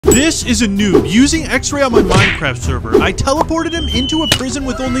This is a noob using X-ray on my Minecraft server. I teleported him into a prison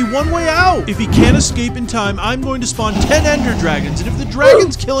with only one way out. If he can't escape in time, I'm going to spawn 10 ender dragons, and if the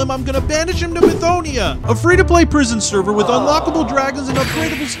dragons kill him, I'm gonna banish him to Mythonia, a free-to-play prison server with unlockable dragons and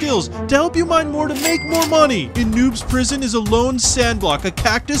upgradable skills to help you mine more to make more money. In Noob's prison is a lone sand block, a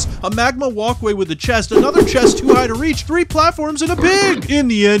cactus, a magma walkway with a chest, another chest too high to reach, 3 platforms, and a pig. In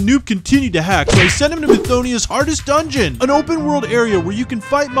the end, Noob continued to hack, so I sent him to Mythonia's hardest dungeon, an open world area where you can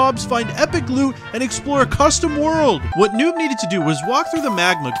fight mobs, find epic loot, and explore a custom world. What Noob needed to do was walk through the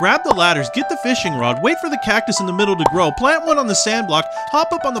magma, grab the ladders, get the fishing rod, wait for the cactus in the middle to grow, plant one on the sand block,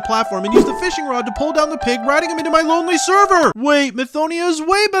 hop up on the platform, and use the fishing rod to pull down the pig, riding him into my lonely server. Wait, Mythonia is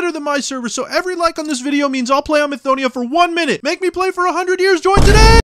way better than my server, so every like on this video means I'll play on Mythonia for 1 minute. Make me play for 100 years. Join today!